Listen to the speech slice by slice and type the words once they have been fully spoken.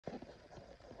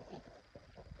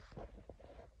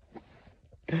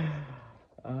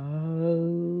Oh,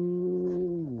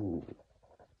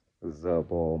 what's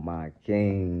up, all my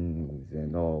kings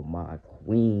and all my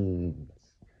queens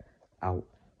out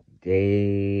there?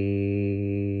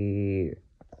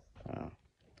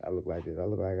 I look like this. I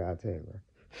look like I tell her.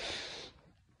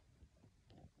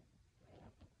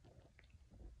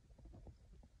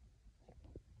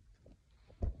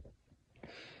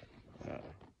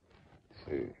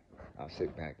 See, I'll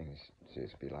sit back and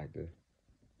just be like this.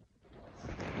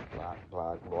 Block,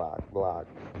 block, block, block.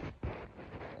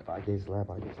 If I get slapped,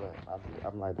 I get slapped.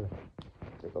 I'm like this.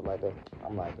 Just go like that.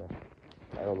 I'm like that.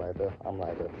 I go like that. I'm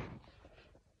like that.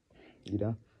 You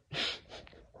done?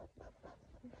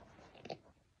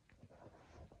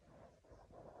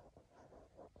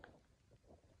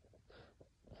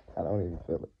 I don't even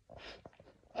feel it.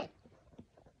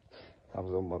 I'm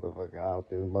so motherfucker out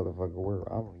this motherfucking world.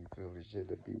 I don't even feel the shit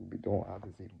that people be doing. I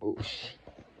just see bullshit.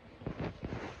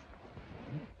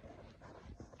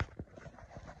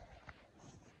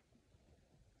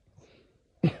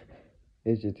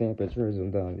 It's your temperature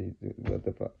sometimes. What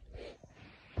the fuck?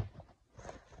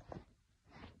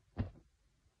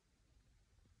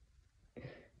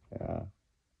 Yeah.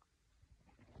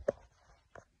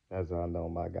 That's how I know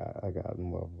my guy. I got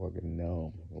motherfucking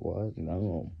numb. What?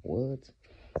 Numb. What?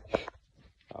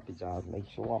 I'll be trying to make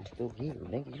sure I'm still here.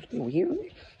 Nigga, you still here?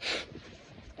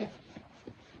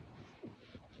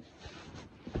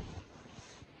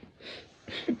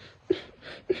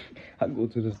 I go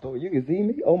to the store. You can see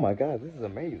me? Oh my god, this is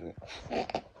amazing.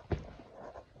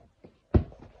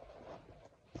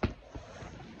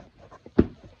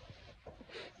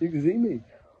 You can see me.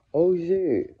 Oh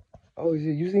shit. Oh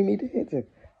shit. You see me dancing?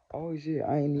 Oh shit.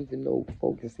 I ain't even know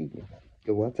folks can see me.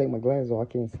 Cause when I take my glasses off,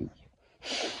 I can't see you.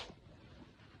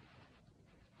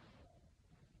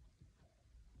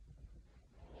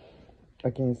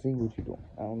 I can't see what you're doing.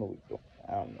 I don't know what you're doing.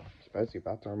 I don't know. Especially if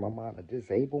I turn my mind to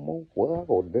disable mode. Well, I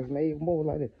go to disable mode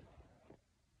like this.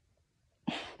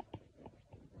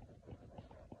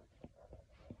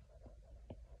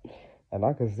 And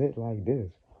I can sit like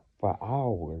this for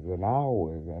hours and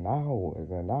hours and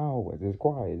hours and hours. It's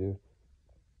quiet. Just...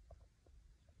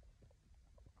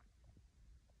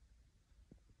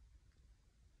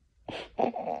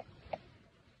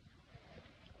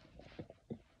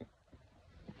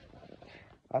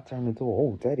 I turn into an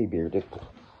old teddy bear. Just...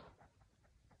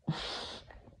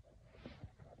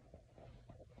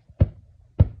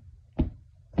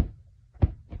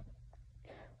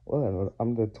 Well,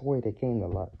 I'm the toy that came to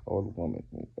life. Or the woman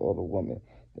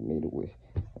that made a wish.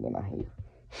 And then I hear.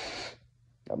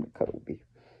 I'm the cuddle bear.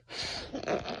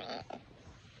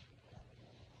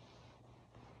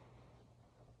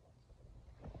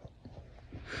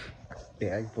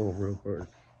 Yeah, I feel real bird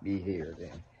be here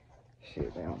then.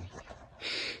 Shit down here.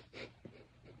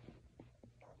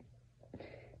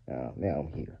 Now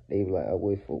I'm here. They be like, I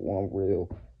wish for one real.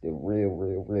 That's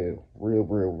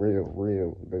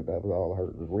all I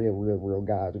heard. Real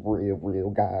God, real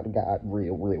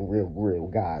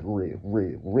God,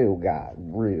 real God,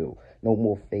 real. No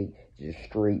more fake, just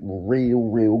straight,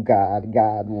 real God,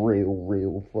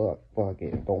 real. Fuck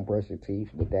it. Don't brush your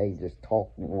teeth, but they just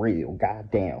talk real.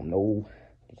 Goddamn, no.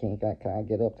 Can I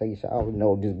get up, take a shower?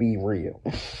 No, just be real.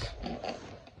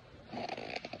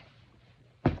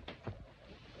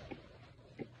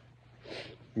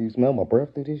 You smell my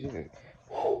breath through this shit?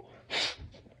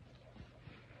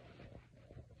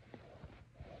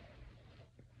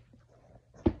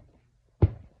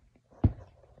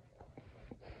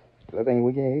 That thing,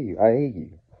 we can't hear you. I hear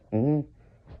you.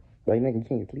 Like nigga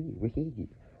can't sleep. We hear you.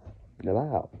 You're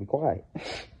loud. Be quiet.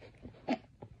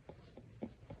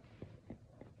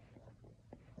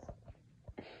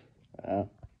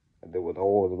 There was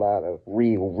always a lot of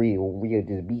real.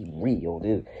 Just be real.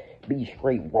 Just be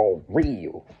straight, raw,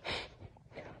 real.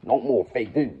 No more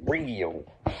fake. Just real.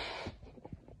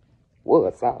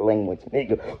 What sign language,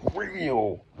 nigga?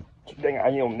 Real. You think I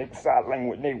am, nigga? Sign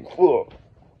language, nigga? Fuck.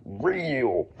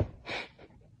 Real.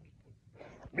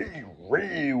 Be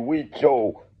real with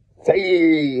your self.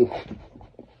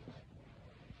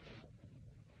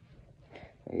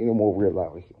 Ain't no more real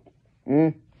out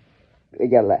here. They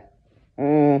got like,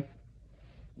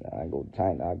 I go to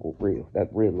China, I go real.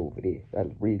 That's real over there.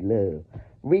 That's real love.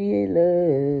 Real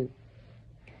love.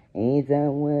 Ain't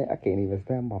that what? I can't even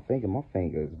stand my finger. My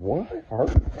fingers, what? Hurt?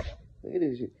 Look at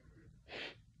this shit.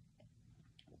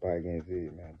 Probably can't see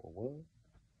it, man. But what?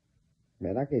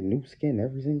 Man, I get new skin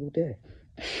every single day.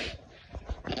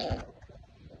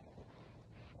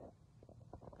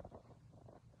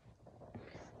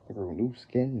 I grow new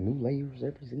skin, new layers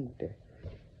every single day.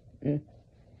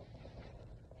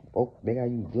 Folks, they gotta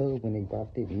use gloves when they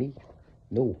drop their meat.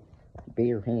 No,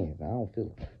 bare hands. I don't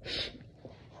feel it.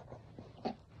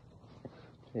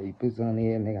 Hey, you put something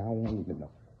in there, nigga, I don't even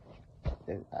know.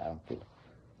 I don't feel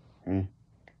it.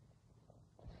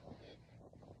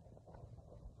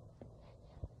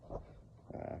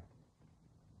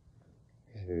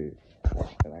 Shit.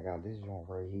 And I got this joint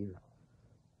right here.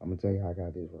 I'm gonna tell you how I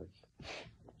got this right.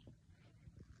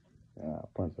 I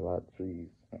punched a lot of trees,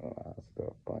 a lot of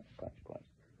stuff. Punch.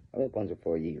 I've been punching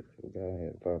for a year.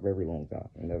 For a very long time.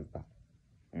 I never stop.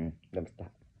 Never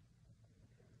stop.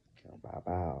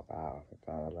 Bow.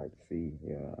 Sometimes I like to see,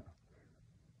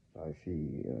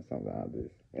 something like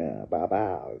this. Yeah,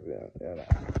 bow. Yeah.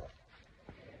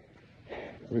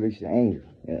 Release your anger.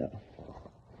 Yeah.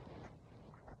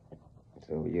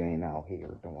 So you ain't out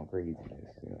here doing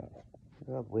craziness. Yeah.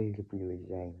 There's ways to release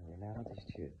your anger. Now just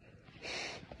chill.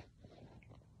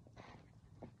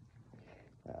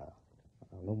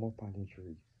 No more punching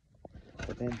trees.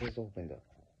 But then just opened up.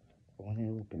 When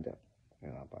it opened up,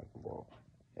 basketball,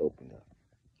 it opened up.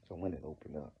 So when it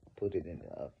opened up, put it in the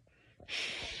oven.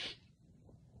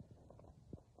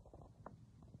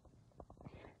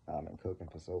 I've been cooking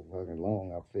for so fucking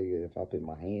long, I figured if I put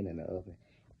my hand in the oven,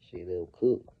 shit, it'll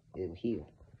cook. It'll heal.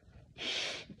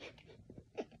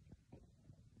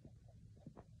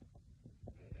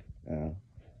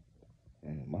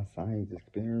 And my science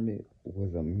experiment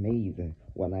was amazing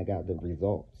when I got the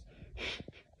results.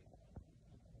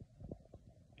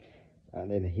 I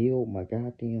then healed my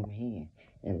goddamn hand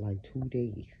in like 2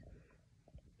 days.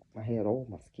 I had all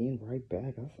my skin right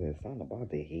back. I said, something about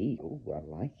the heat. Ooh, I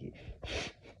like it.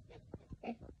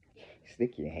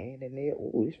 Stick your hand in there.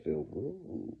 Ooh, this feel good.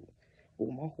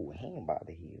 Ooh, my whole hand about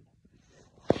to heal.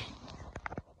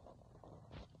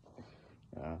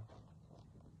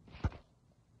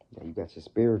 Yeah, you got your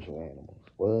spiritual animals.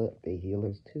 What? They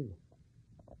healers too.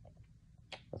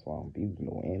 That's why I'm abusing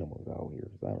no animals out here.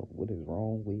 What is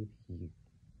wrong with you?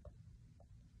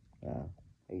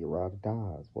 Hey, ride or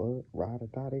dies. What? Ride or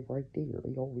die, they right there.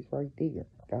 They always right there.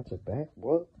 Got your back.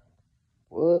 What?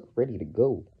 Ready to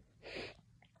go.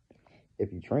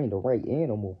 If you train the right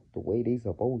animal the way they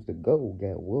supposed to go,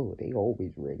 get what? They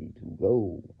always ready to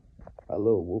go. I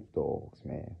love wolf dogs,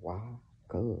 man. Why?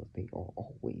 Because they are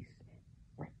always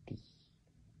ready.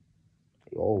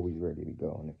 They always ready to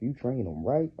go. And if you train them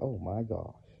right, oh my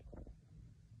gosh,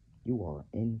 you are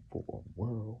in for a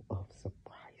world of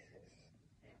surprises.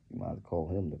 You might as well call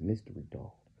him the mystery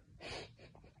dog.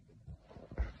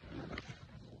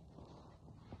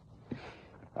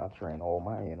 I train all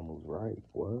my animals right.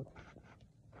 What?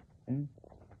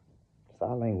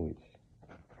 Sign language.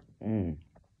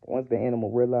 Once the animal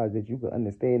realizes that you can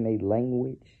understand their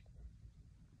language,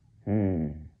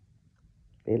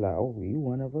 they like, oh, you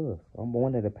one of us. I'm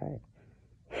one of the pack.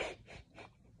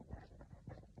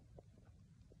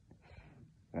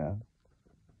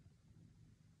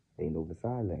 They know the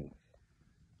sign language.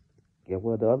 Get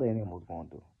what the other animal's gonna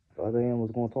do. The other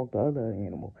animal's gonna talk to the other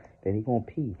animal. Then they gonna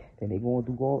pee. Then they gonna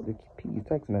do all the pee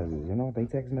text messages. They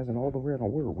text messaging all the way around the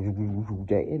world.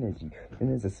 That energy. Then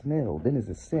there's a smell. Then there's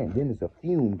a scent. Then there's a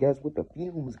fume. Guess what the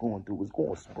fume is gonna do? It's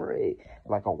gonna spread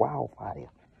like a wildfire.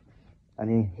 And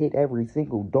then hit every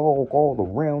single dog all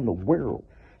around the world.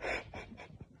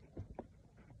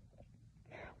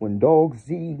 When dogs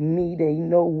see me, they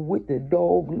know what the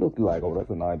dog look like. Oh, that's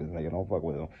a nice nigga. Don't fuck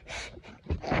with him.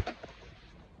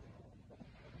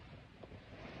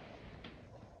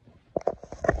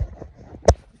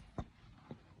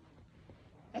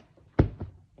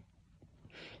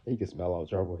 He can smell all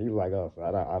trouble. He's like us.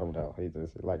 I don't know. He's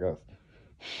just like us.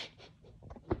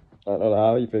 I don't know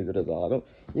how he figured this out.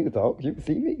 You can talk. You can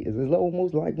see me. It's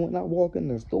almost like when I walk in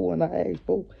the store and I ask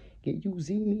folks, can you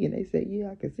see me? And they say,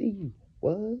 yeah, I can see you.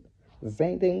 What? The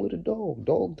same thing with a dog.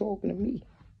 Dog talking to me.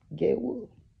 Get what?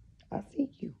 I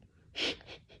see you.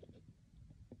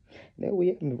 Now we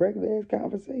having a regular ass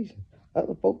conversation.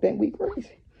 Other folk think we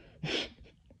crazy.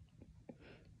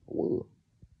 What?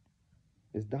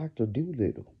 It's Dr.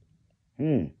 Doolittle.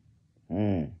 Oh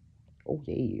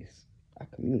yes. I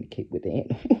communicate with the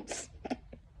animals.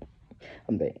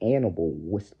 I'm the animal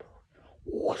whisperer.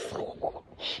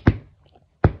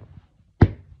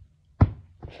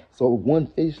 So one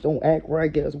fish don't act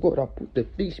right, guess what? I put the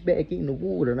fish back in the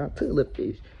water and I tell the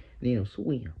fish, then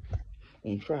swim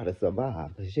and try to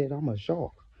survive. Cause shit, I'm a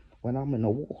shark when I'm in the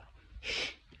water.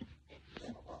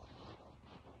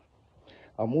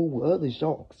 I move with other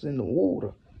sharks in the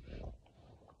water.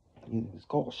 It's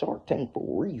called Shark Tank for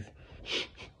a reason.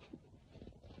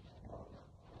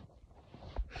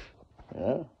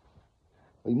 Yeah.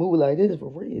 We move like this for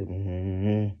real.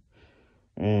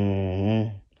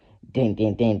 Ding.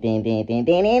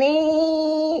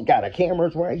 Got a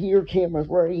cameras right here, cameras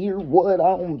right here. What?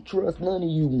 I don't trust none of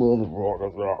you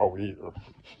motherfuckers out here.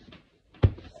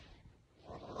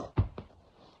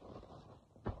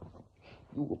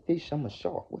 You a fish, I'm a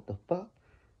shark. What the fuck?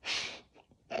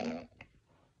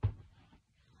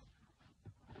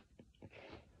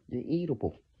 You're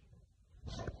eatable.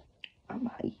 I'm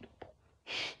not eatable.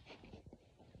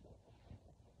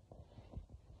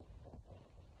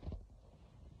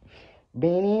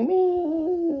 Benny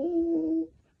me.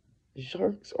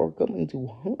 Sharks are coming to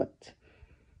hunt.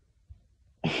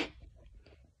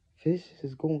 Fish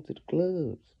is going to the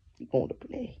clubs. He going to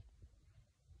play.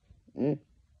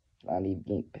 I need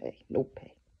to get pay. No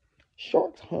pay.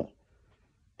 Sharks hunt.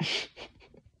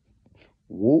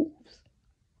 Wolves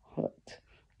hunt.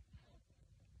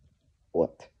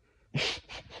 What?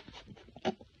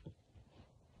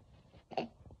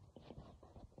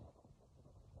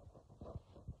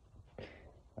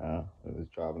 It's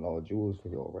dropping all jewels for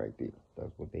y'all right there.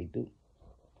 That's what they do.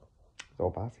 So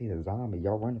if I see a zombie,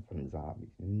 y'all running from the zombies.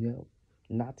 No,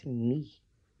 not me.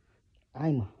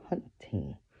 I'm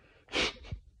hunting.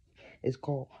 It's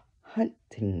called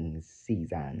hunting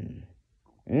season.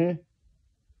 I'm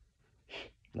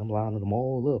lining them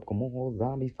all up. Come on,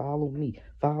 zombies, follow me.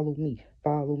 Follow me.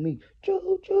 Follow me.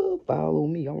 Choo, follow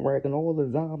me. I'm racking all the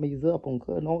zombies up. I'm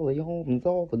cutting all the arms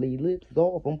off of their lips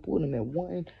off. I'm putting them in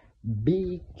one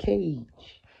big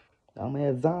cage. I'm gonna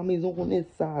have zombies on this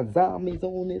side, zombies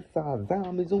on this side,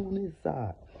 zombies on this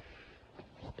side.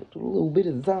 Put a little bit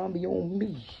of zombie on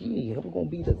me. Yeah, I'm gonna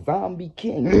be the zombie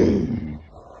king.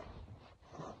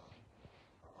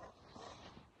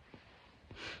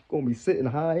 Gonna be sitting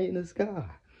high in the sky,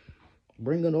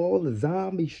 bringing all the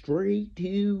zombies straight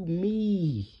to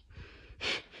me.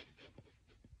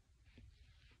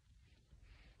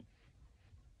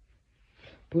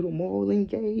 Put them all in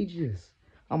cages.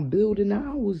 I'm building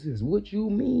houses. What you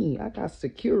mean? I got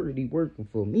security working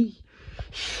for me.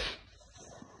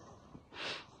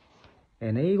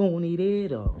 And they gonna eat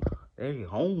it up. They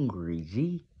hungry,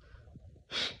 G.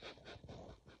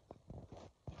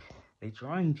 They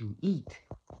trying to eat.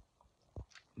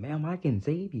 Ma'am, I can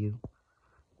save you.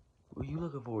 What you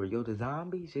looking for? Yo, the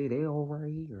zombies? Yeah, they all right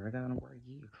here. I got them right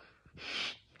here.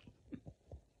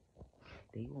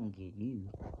 They won't get you.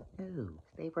 No,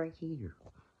 stay right here.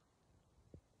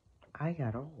 I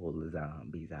got all the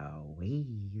zombies out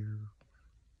here.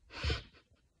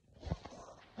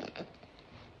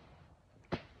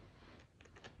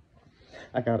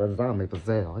 I got a zombie for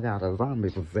sale. I got a zombie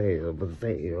for sale.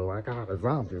 I got a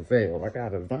zombie for sale. I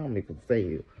got a zombie for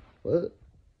sale. What?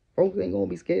 Folks ain't gonna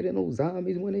be scared of no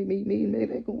zombies when they meet me, nigga.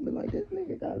 They gonna be like, this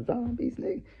nigga got zombies,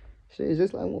 nigga. Shit, it's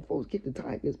just like when folks get the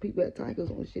tigers. People had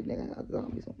tigers on shit, nigga. I got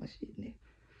zombies on my shit, nigga.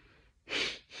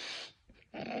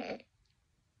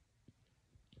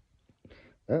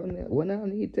 When I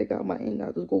need to take out my anger,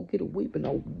 I just go get a whip and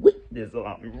I'll whip this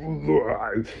zombie.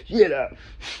 Shut up.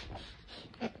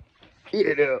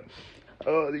 Shut up.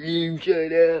 Oh, you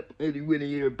shut up. And you went in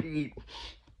here, Pete.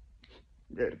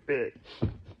 That's it.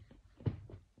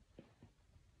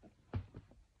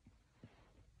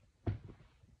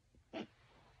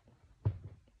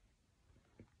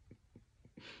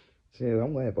 Shit,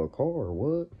 I'm gonna have a car.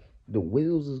 What? The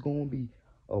wheels is gonna be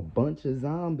a bunch of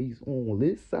zombies on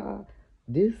this side.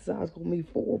 This side's gonna be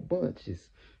 4 bunches.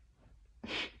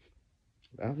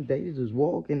 I'm dated just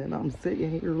walking and I'm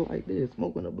sitting here like this,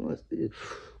 smoking a blunt still.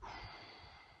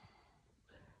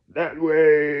 That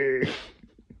way.